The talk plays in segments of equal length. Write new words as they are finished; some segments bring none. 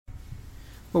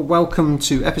Well, welcome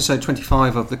to episode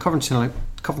 25 of the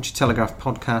Coventry Telegraph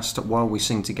podcast, While We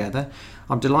Sing Together.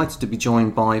 I'm delighted to be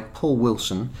joined by Paul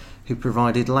Wilson, who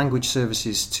provided language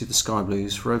services to the Sky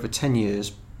Blues for over 10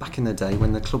 years back in the day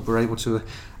when the club were able to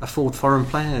afford foreign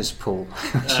players, Paul.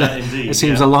 Indeed, it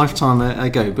seems a lifetime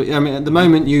ago. But I mean, at the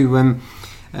moment, you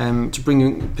to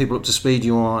bring people up to speed,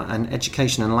 you are an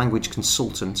education and language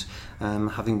consultant,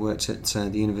 having worked at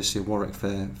the University of Warwick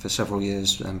for several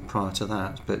years prior to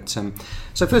that. But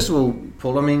so first of all,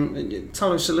 Paul, I mean,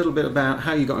 tell us a little bit about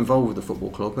how you got involved with the football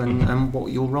club and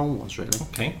what your role was, really.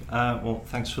 Okay, well,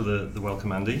 thanks for the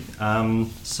welcome, Andy.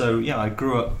 I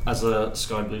grew up as a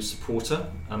Sky Blues supporter,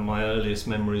 and my earliest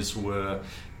memories were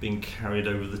being carried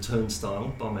over the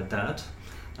turnstile by my dad.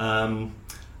 And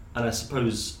I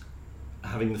suppose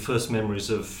having the first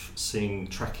memories of seeing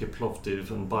Trakia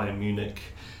Plovdiv and Bayern Munich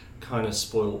kind of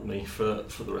spoiled me for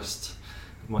the rest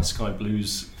of my Sky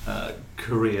Blues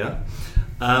career.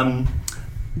 I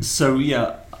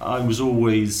was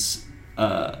always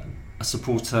a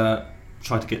supporter,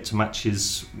 tried to get to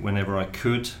matches whenever I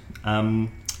could.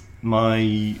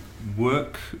 My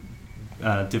work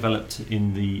developed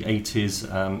in the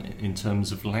 80s in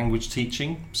terms of language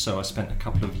teaching, so I spent a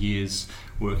couple of years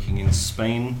working in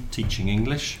Spain teaching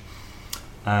English.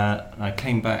 I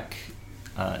came back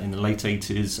in the late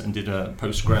 80s and did a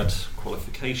postgrad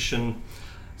qualification,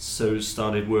 so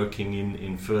started working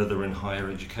in further and higher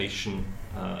education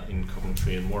in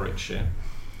Coventry and Warwickshire.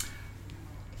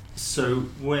 So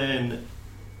when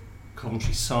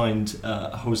Coventry signed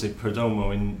Jose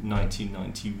Perdomo in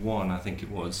 1991, I think it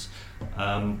was.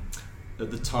 At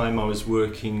the time I was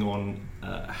working on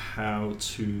how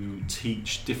to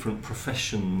teach different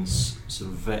professions, sort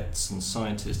of vets and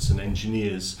scientists and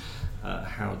engineers,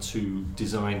 how to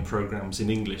design programs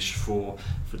in English for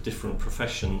different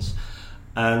professions.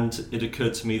 And it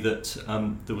occurred to me that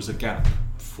there was a gap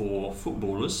for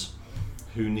footballers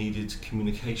who needed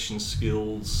communication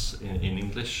skills in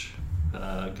English,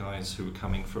 guys who were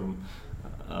coming from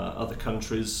other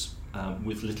countries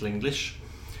with little English.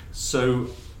 So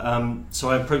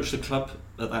I approached the club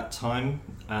at that time.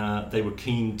 They were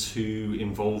keen to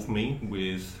involve me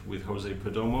with Jose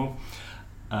Perdomo.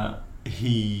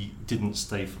 He didn't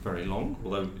stay for very long,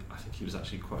 although I think he was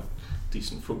actually quite a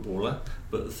decent footballer,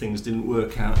 but things didn't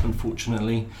work out,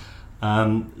 unfortunately.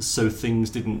 So things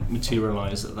didn't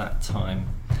materialise at that time.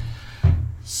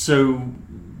 So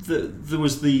there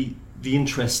was the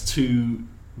interest to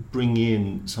bring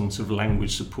in some sort of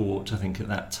language support, I think, at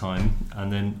that time.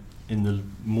 And then in the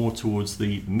more towards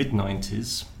the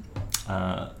mid-90s,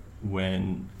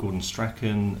 when Gordon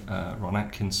Strachan, Ron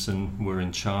Atkinson were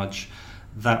in charge,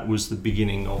 that was the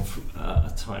beginning of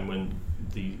a time when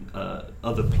the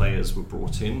other players were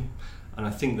brought in. And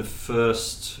I think the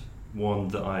first one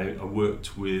that I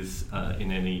worked with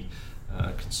in any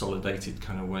consolidated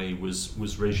kind of way was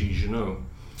Régis Jeannot,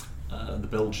 the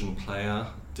Belgian player,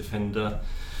 defender,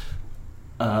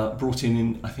 brought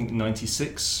in I think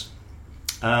 96.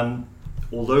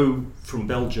 Although from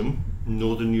Belgium,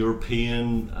 Northern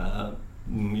European,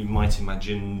 you might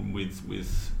imagine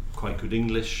with quite good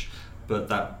English, but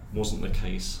that wasn't the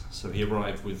case. So he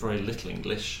arrived with very little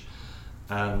English,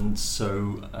 and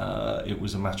so it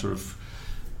was a matter of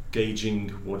gauging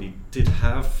what he did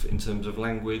have in terms of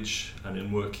language and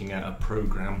in working out a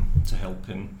programme to help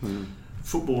him.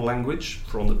 Football language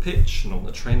for on the pitch and on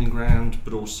the training ground,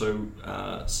 but also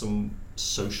some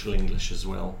social English as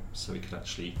well, so he could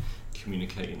actually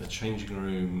communicate in the changing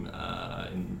room,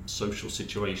 in social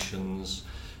situations,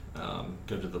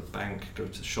 go to the bank, go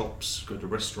to shops, go to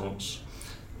restaurants,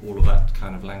 all of that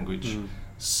kind of language.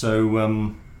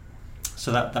 So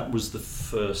that was the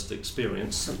first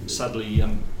experience. Sadly,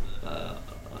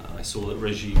 I saw that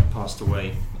Régis passed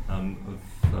away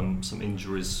of some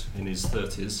injuries in his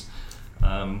 30s.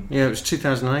 It was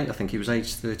 2008. I think he was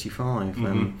aged 35,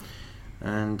 very,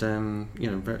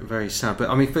 very sad. But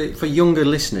I mean, for younger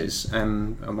listeners, I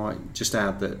might just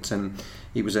add that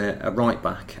he was a right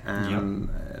back,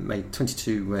 made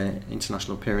 22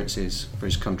 international appearances for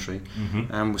his country,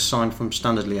 and was signed from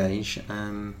Standard Liège,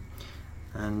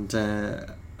 and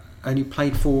only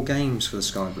played 4 games for the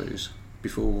Sky Blues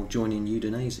before joining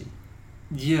Udinese.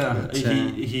 But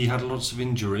he had lots of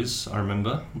injuries, I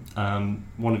remember.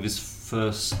 One of his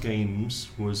first games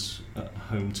was at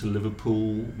home to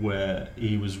Liverpool, where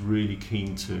he was really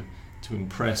keen to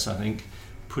impress, I think.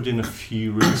 Put in a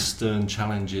few really stern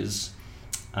challenges.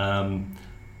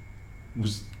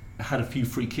 Had a few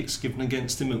free kicks given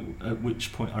against him, at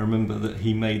which point I remember that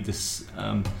he made this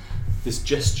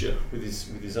gesture with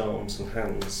his arms and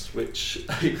hands, which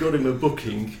it got him a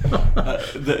booking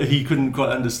that he couldn't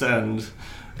quite understand.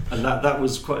 And that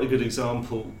was quite a good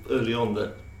example early on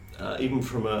that even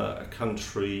from a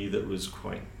country that was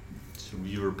quite sort of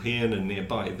European and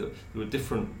nearby, that there were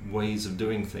different ways of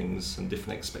doing things and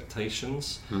different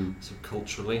expectations, sort of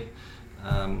culturally.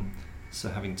 So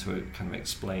having to kind of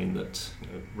explain that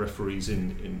referees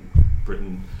in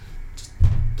Britain just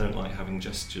don't like having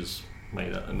gestures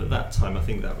made at them. At that time, I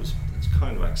think that's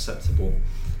kind of acceptable,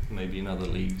 maybe in other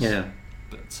leagues. Yeah.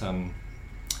 But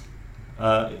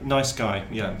nice guy.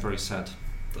 Yeah, very sad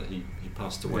that he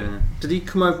passed away. Yeah. Did he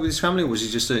come over with his family, or was he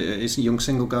just a young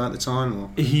single guy at the time? Or?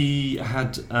 He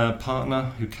had a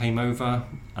partner who came over,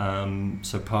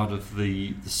 so part of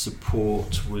the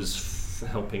support was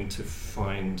helping to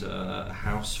find a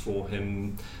house for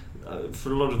him.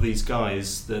 For a lot of these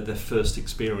guys, their first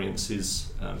experience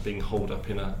is being holed up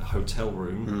in a hotel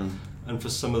room, and for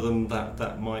some of them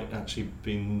that might actually have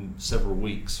been several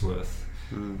weeks worth.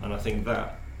 And I think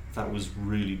that was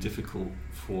really difficult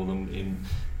for them in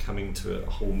coming to a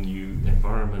whole new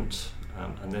environment,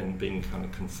 and then being kind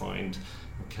of confined.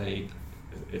 Okay,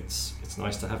 it's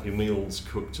nice to have your meals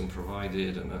cooked and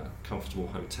provided and a comfortable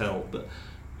hotel, but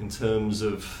in terms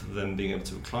of them being able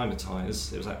to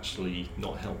acclimatise, it was actually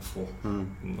not helpful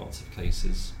in lots of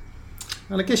cases.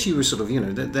 And I guess you were sort of,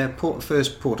 their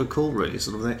first port of call, really.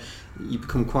 Sort of, you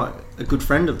become quite a good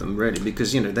friend of them, really,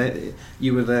 because you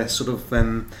were their sort of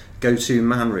go-to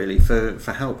man, really,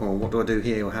 for help. Or what do I do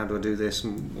here, or how do I do this,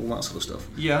 and all that sort of stuff.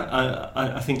 Yeah,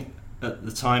 I think at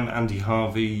the time Andy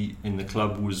Harvey in the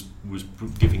club was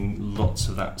giving lots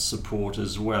of that support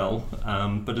as well.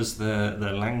 But as their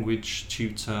language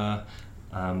tutor.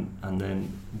 And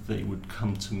then they would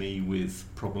come to me with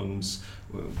problems.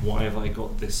 Why have I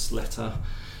got this letter?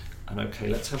 And okay,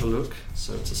 let's have a look.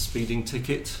 So it's a speeding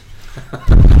ticket.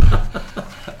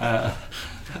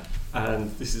 And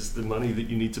this is the money that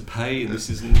you need to pay, and this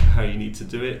isn't how you need to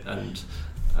do it. And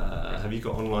have you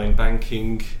got online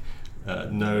banking?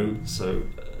 No. So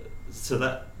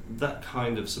that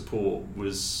kind of support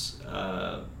was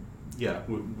I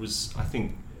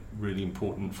think really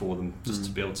important for them, just to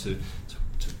be able to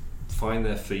find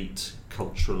their feet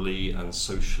culturally and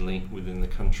socially within the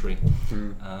country.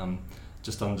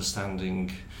 Just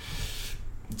understanding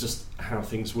just how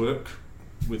things work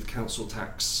with council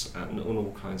tax and on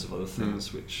all kinds of other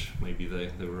things which maybe they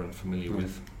were unfamiliar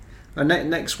with.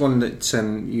 Next one that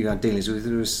you had dealings with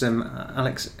was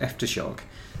Alex Eftershock,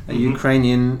 a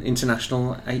Ukrainian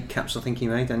international, 8 caps I think he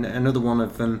made, and another one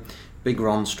of Big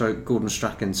Ron / Gordon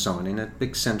Strachan signing, a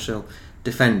big central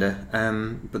defender.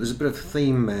 But there's a bit of a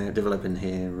theme developing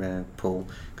here, Paul,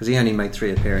 because he only made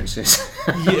 3 appearances.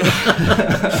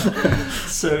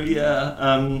 So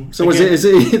was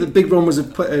it the Big Ron was a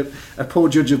poor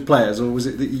judge of players, or was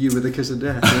it that you were the kiss of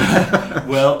death?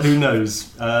 Well, who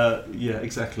knows? Yeah,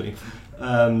 exactly.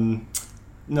 Again,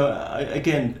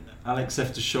 Alex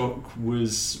Eftershock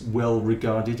was well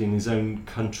regarded in his own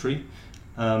country.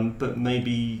 But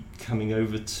maybe coming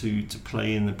over to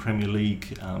play in the Premier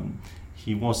League,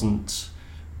 he wasn't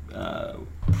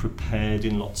prepared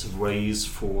in lots of ways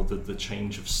for the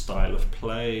change of style of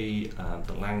play,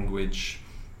 the language.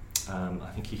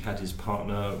 I think he had his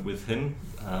partner with him.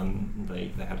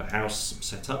 They had a house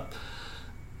set up.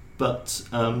 But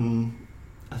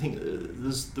I think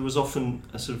there was often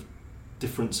a sort of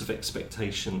difference of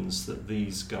expectations that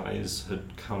these guys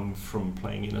had come from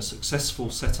playing in a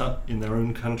successful setup in their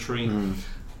own country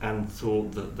and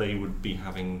thought that they would be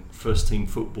having first team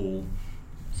football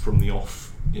from the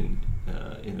off in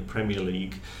the Premier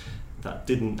League. That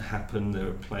didn't happen. They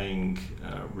were playing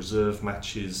reserve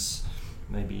matches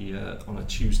maybe on a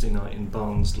Tuesday night in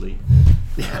Barnsley,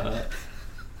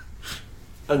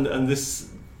 and this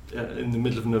in the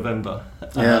middle of November.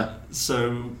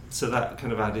 So that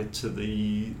kind of added to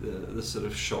the sort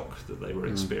of shock that they were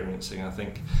experiencing, I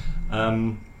think.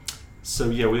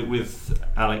 With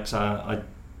Alex, I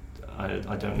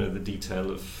don't know the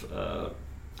detail of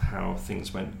how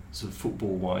things went sort of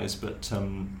football wise, but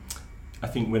I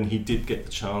think when he did get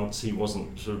the chance, he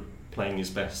wasn't sort of playing his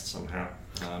best somehow.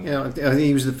 I think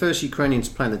he was the first Ukrainian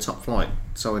to play in the top flight,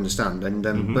 so I understand. And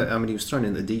but I mean, he was thrown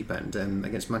in the deep end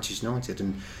against Manchester United,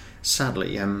 and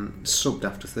sadly subbed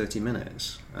after 30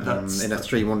 minutes in a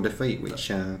 3-1 defeat. Which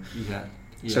so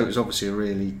it was obviously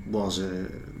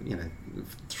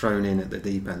thrown in at the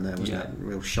deep end. There was a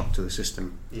real shock to the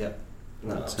system. Yeah,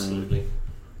 absolutely.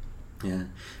 Yeah.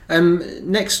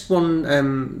 Next one,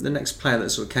 the next player that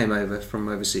sort of came over from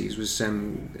overseas was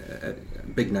a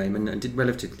big name and did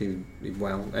relatively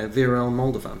well. Viorel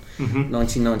Moldovan,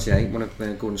 1998, one of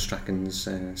Gordon Strachan's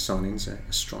signings, a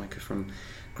striker from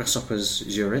Grasshoppers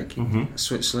Zurich,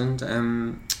 Switzerland.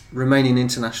 Romanian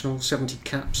international, 70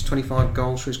 caps, 25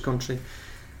 goals for his country.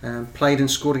 Played and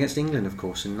scored against England, of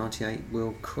course, in '98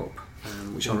 World Cup,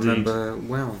 which I remember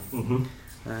well.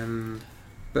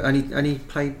 But only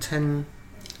played 10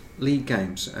 league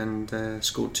games and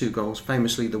scored 2 goals.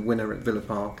 Famously, the winner at Villa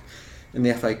Park in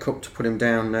the FA Cup to put him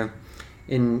down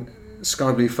in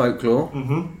Sky Blue folklore.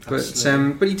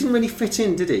 But he didn't really fit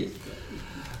in, did he?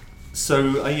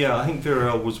 So I think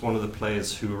Viral was one of the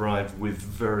players who arrived with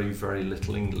very, very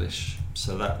little English,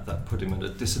 so that put him at a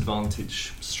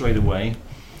disadvantage straight away.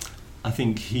 I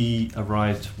think he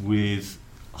arrived with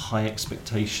high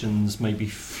expectations, maybe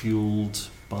fueled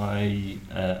by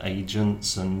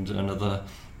agents and other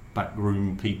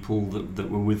backroom people that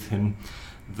were with him,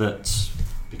 that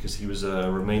because he was a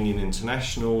Romanian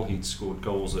international, he'd scored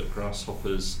goals at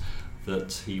Grasshoppers,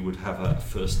 that he would have a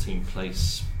first team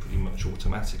place pretty much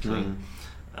automatically.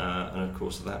 And of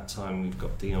course at that time we've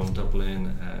got Dion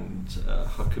Dublin and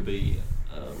Huckerby,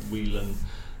 Whelan,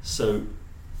 so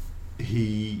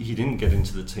he didn't get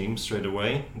into the team straight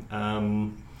away,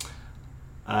 and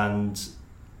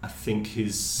I think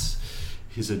his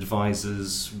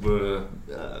advisors were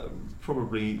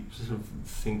probably sort of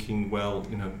thinking, well,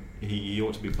 he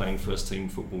ought to be playing first team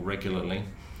football regularly.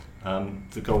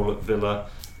 The goal at Villa,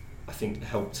 I think,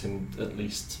 helped him at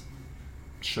least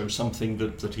show something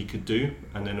that he could do.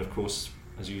 And then, of course,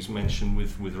 as you mentioned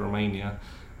with Romania,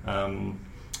 then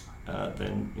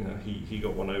he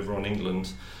got one over on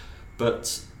England.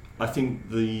 But I think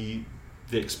the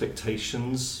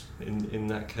expectations in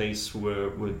that case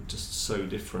were just so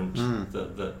different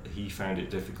that he found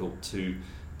it difficult to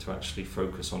actually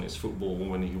focus on his football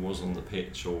when he was on the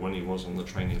pitch or when he was on the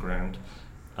training ground,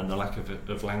 and the lack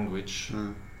of language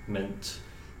meant,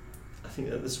 I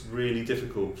think that's really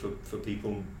difficult for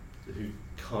people who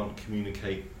can't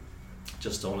communicate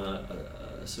just on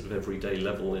a sort of everyday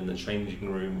level in the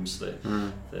changing rooms.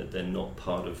 They're not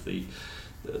part of the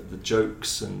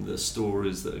jokes and the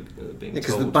stories that are being told.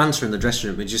 Because the banter in the dressing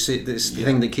room, it's the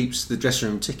thing that keeps the dressing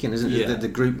room ticking, isn't it? The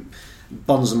group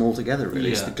bonds them all together,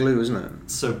 really. It's the glue, isn't it?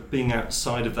 So being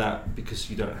outside of that, because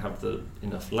you don't have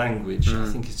enough language, I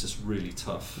think it's just really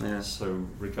tough. So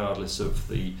regardless of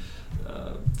the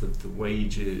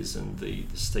wages and the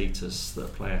status that a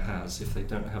player has, if they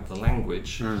don't have the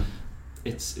language,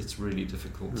 it's really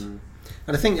difficult.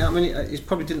 And I think, it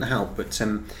probably didn't help, but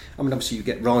obviously you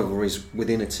get rivalries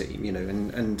within a team,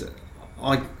 and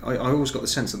I always got the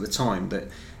sense at the time that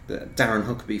Darren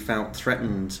Huckerby felt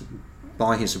threatened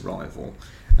by his arrival.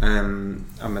 I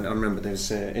remember there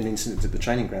was an incident at the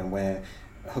training ground where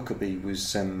Huckerby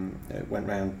went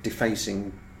around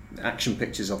defacing action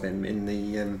pictures of him in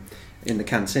the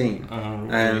canteen,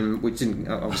 really? Which didn't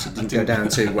go down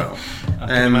too well. I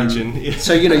can imagine. Yeah.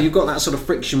 So you've got that sort of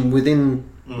friction within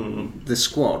the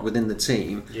squad, within the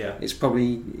team. Yeah. It's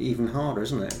probably even harder,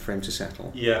 isn't it, for him to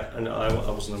settle? Yeah, and I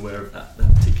wasn't aware of that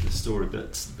particular story,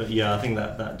 but yeah, I think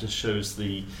that just shows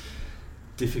the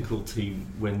difficulty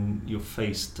when your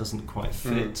face doesn't quite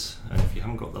fit, and if you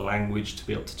haven't got the language to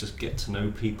be able to just get to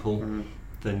know people,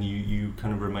 then you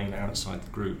kind of remain outside the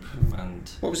group.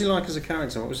 And what was he like as a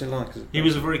character? What was he like? He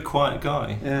was a very quiet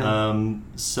guy. Yeah.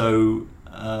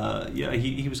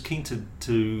 He was keen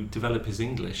to develop his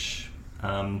English,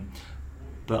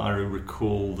 but I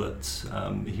recall that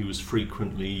he was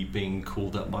frequently being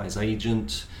called up by his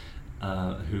agent,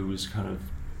 who was kind of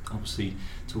obviously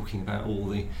talking about all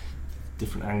the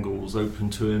different angles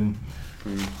open to him.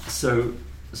 So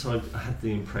I had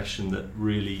the impression that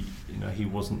really, he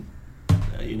wasn't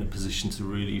in a position to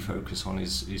really focus on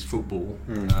his football,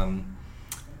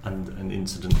 and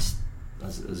incidents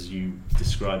as you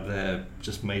described there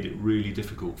just made it really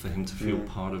difficult for him to feel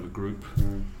part of a group.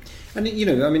 And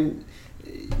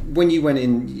when you went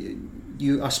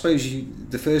in, I suppose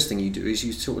the first thing you do is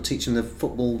you sort of teach them the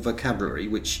football vocabulary,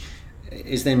 which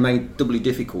is then made doubly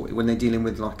difficult when they're dealing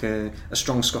with like a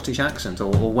strong Scottish accent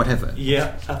or whatever.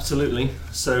 Yeah, absolutely.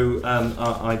 So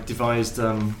I devised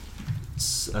a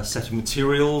set of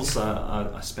materials.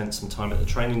 I spent some time at the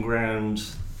training ground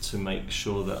to make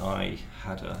sure that I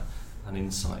had an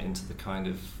insight into the kind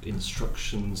of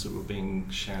instructions that were being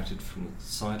shouted from the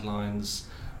sidelines,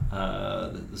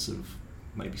 the sort of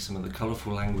maybe some of the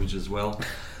colourful language as well.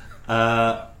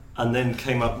 And then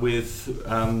came up with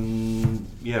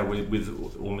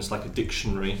almost like a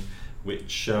dictionary,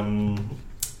 which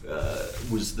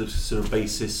was the sort of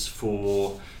basis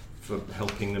for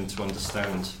helping them to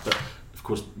understand. But of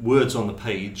course, words on the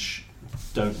page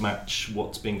don't match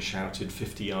what's being shouted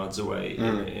 50 yards away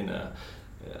in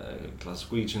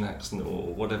Glaswegian accent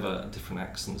or whatever different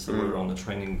accents that were on the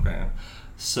training ground.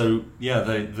 So yeah,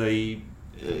 they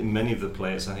many of the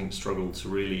players I think struggled to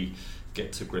really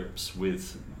get to grips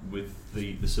with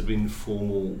the sort of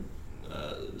informal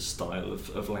style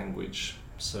of language.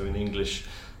 So in English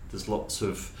there's lots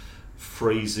of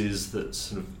phrases that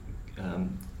sort of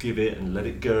give it and let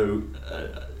it go.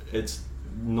 It's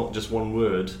not just one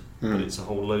word, but it's a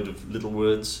whole load of little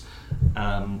words,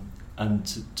 and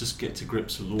to just get to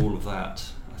grips with all of that,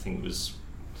 I think was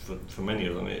for many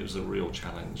of them it was a real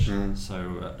challenge.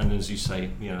 So and as you say,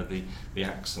 you know, the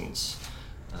accents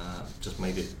just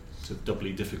made it sort of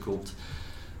doubly difficult.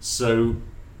 So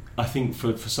I think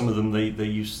for some of them they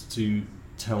used to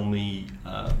tell me,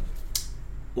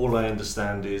 all I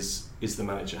understand is the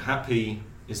manager happy,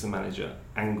 is the manager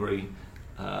angry,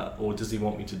 or does he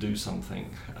want me to do something?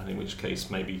 And in which case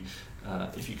maybe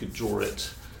if you could draw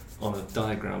it on a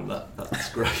diagram, that's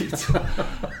great.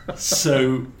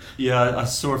 So yeah, I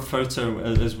saw a photo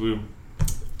as we were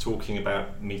talking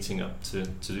about meeting up to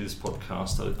do this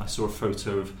podcast. I saw a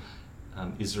photo of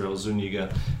Israel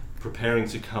Zuniga preparing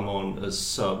to come on as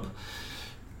sub,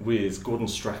 with Gordon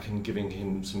Strachan giving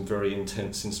him some very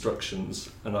intense instructions,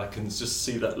 and I can just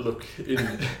see that look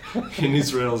in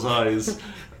Israel's eyes,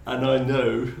 and I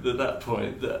know at that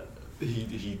point that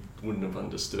he wouldn't have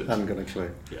understood. Hadn't got a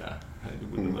clue. Yeah, he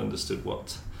wouldn't have understood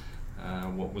what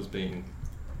was being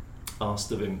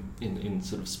asked of him in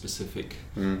sort of specific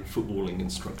footballing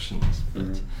instructions.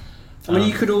 But, I mean,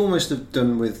 you could almost have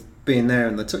done with being there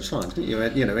in the touchline, couldn't you?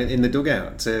 You know, in the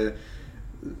dugout.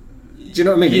 Do you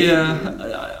know what I mean?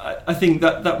 Yeah, I think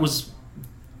that was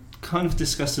kind of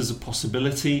discussed as a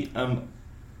possibility.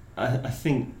 I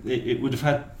think it would have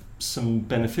had some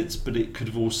benefits, but it could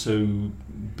have also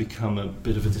become a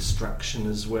bit of a distraction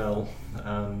as well.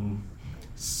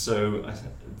 So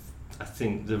I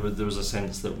think there was a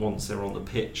sense that once they're on the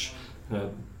pitch, you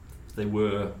know, they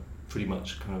were pretty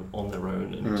much kind of on their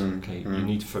own, and you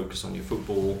need to focus on your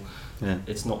football. Yeah.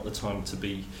 It's not the time to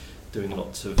be doing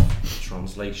lots of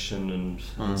translation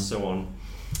and so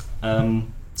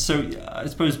on. So I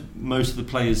suppose most of the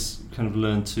players kind of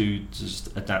learn to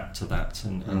just adapt to that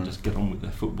and just get on with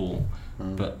their football.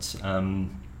 But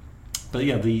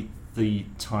yeah, the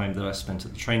time that I spent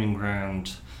at the training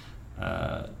ground,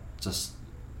 just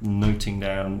noting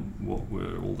down what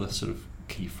were all the sort of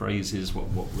key phrases, what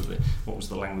was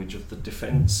the language of the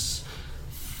defence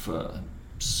for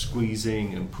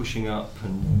squeezing and pushing up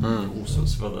and all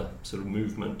sorts of other sort of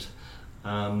movement.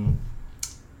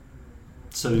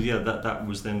 So yeah, that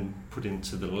was then put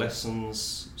into the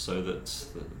lessons so that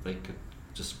they could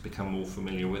just become more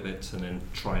familiar with it and then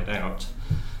try it out.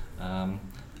 And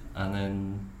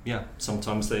then yeah,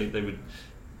 sometimes they would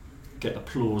get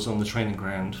applause on the training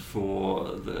ground for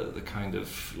the kind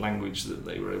of language that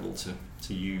they were able to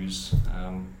use.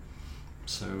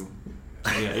 So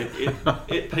yeah,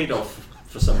 it paid off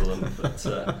for some of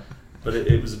them, but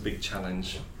it was a big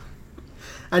challenge.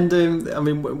 And I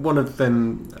mean, one of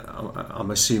them,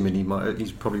 I'm assuming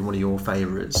he's probably one of your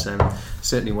favourites.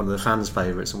 Certainly one of the fans'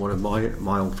 favourites, and one of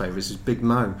my old favourites is Big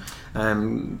Mo.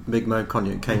 Big Mo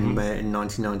Konjic came in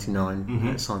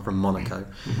 1999, signed from Monaco,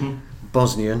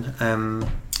 Bosnian,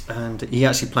 and he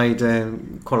actually played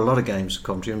quite a lot of games for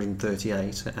Coventry,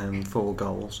 138, 4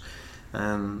 goals,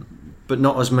 but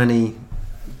not as many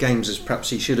games as perhaps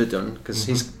he should have done, because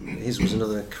his was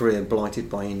another career blighted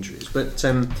by injuries. But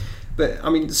I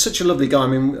mean, such a lovely guy. I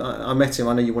mean, I met him.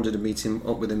 I know you wanted to meet him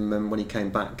up with him when he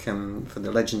came back for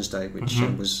the Legends Day, which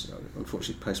was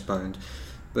unfortunately postponed.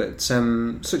 But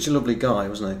such a lovely guy,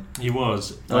 wasn't he? He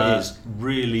was. He is.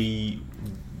 Really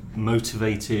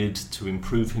motivated to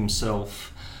improve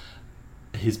himself.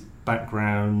 His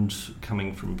background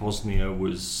coming from Bosnia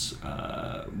was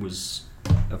a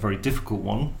very difficult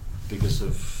one because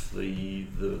of the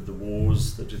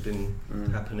wars that had been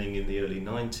happening in the early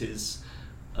 90s.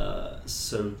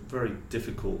 So very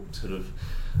difficult sort of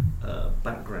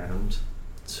background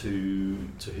to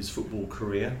his football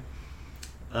career.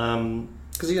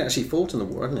 Because he actually fought in the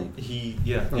war, hadn't he?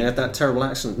 He had that terrible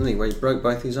accident, didn't he, where he broke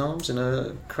both his arms in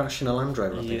a crash in a Land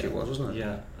Rover, I think it was, wasn't it?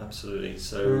 Yeah, absolutely.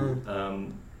 So,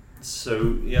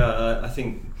 I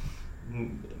think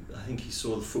he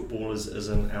saw the football as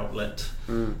an outlet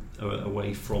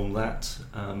away from that,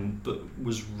 but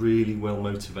was really well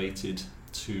motivated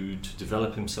to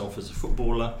develop himself as a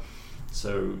footballer.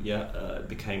 So it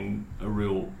became a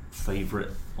real favourite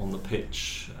on the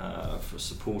pitch for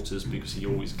supporters because he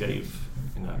always gave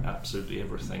absolutely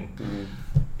everything.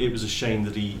 It was a shame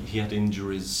that he had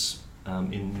injuries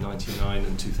in 99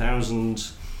 and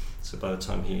 2000, So by the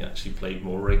time he actually played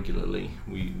more regularly,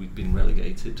 we'd been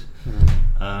relegated.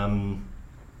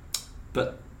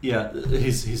 But yeah,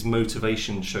 his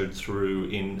motivation showed through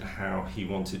in how he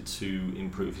wanted to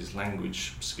improve his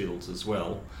language skills as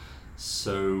well.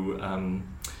 So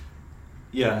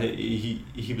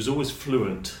he was always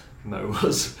fluent, Mo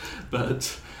was,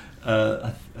 but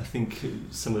I think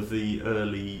some of the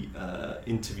early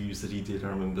interviews that he did, I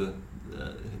remember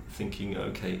thinking,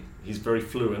 okay, he's very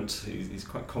fluent, he's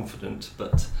quite confident,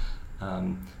 but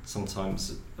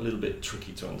sometimes a little bit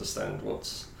tricky to understand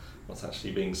what's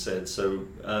actually being said. So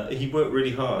he worked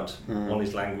really hard on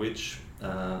his language,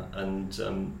 and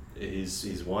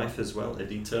his wife as well,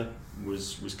 Edita,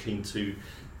 was keen to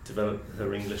develop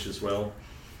her English as well.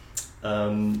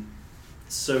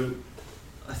 So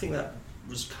I think that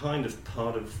was kind of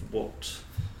part of what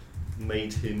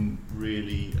made him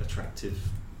really attractive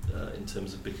in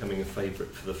terms of becoming a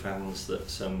favourite for the fans, that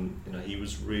he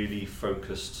was really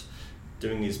focused,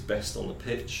 doing his best on the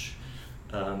pitch,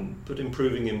 but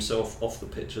improving himself off the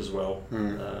pitch as well.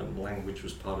 Language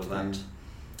was part of that.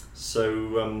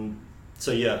 So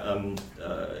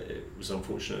it was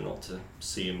unfortunate not to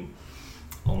see him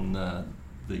on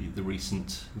the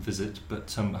recent visit,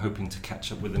 but I'm hoping to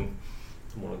catch up with him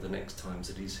one of the next times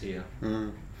that he's here.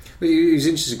 Well, it was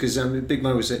interesting because Big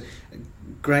Mo was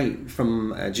great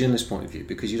from a journalist point of view,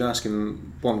 because you'd ask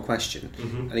him one question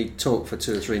and he'd talk for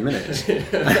 2 or 3 minutes.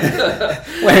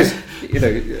 Whereas,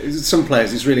 some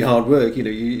players, it's really hard work.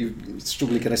 You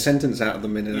struggle to get a sentence out of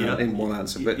them in one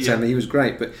answer. But he was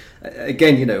great. But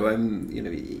again, you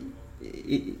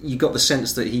got the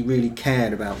sense that he really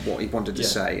cared about what he wanted to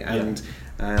say, and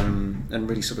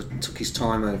really sort of took his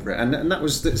time over it, and that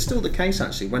was still the case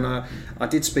actually. When I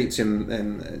did speak to him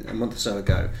a month or so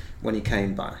ago when he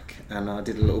came back, and I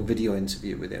did a little video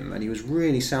interview with him, and he was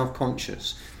really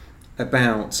self-conscious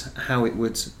about how it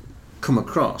would come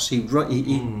across. He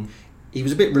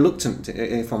was a bit reluctant,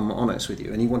 if I'm honest with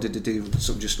you, and he wanted to do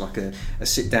sort of just like a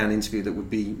sit-down interview that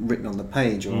would be written on the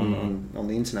page or on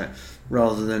the internet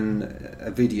rather than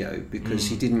a video, because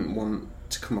he didn't want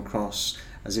to come across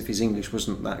as if his English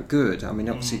wasn't that good. I mean,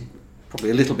 obviously, probably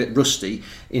a little bit rusty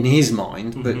in his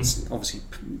mind, but obviously,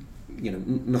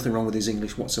 nothing wrong with his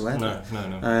English whatsoever.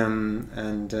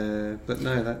 No. But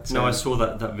no, that's... No, I saw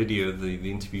that video, the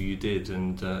interview you did,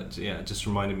 and it just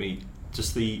reminded me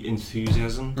just the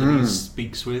enthusiasm that he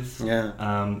speaks with.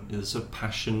 There's a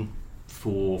passion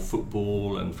for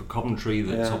football and for Coventry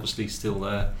that's obviously still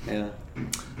there.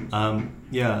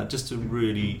 Just a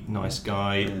really nice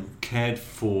guy, cared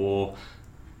for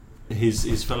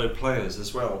his fellow players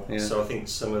as well. So I think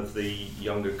some of the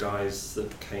younger guys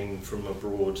that came from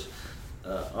abroad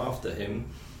after him,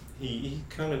 he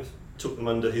kind of took them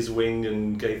under his wing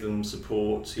and gave them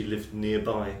support. He lived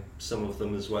nearby some of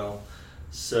them as well.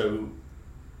 So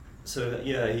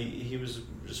he was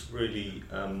just really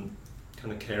kind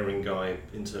of caring guy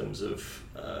in terms of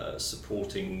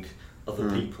supporting other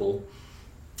people,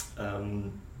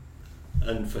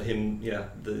 and for him,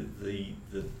 the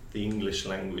English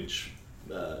language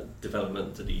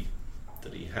development that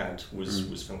he had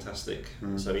was fantastic.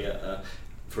 So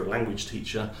for a language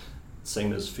teacher,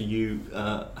 same as for you,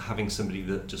 having somebody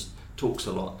that just talks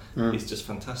a lot is just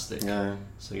fantastic.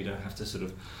 So you don't have to sort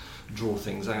of draw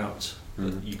things out,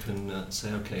 but you can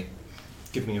say, okay,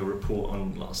 give me a report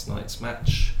on last night's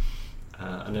match,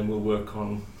 and then we'll work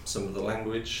on some of the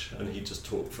language, and he just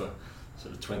talked for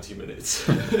sort of 20 minutes.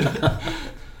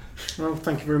 Well,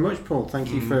 thank you very much, Paul. Thank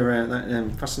you for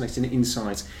that fascinating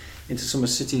insight into some of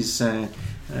City's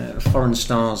foreign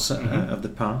stars of the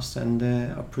past, and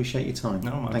I appreciate your time.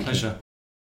 No, my pleasure.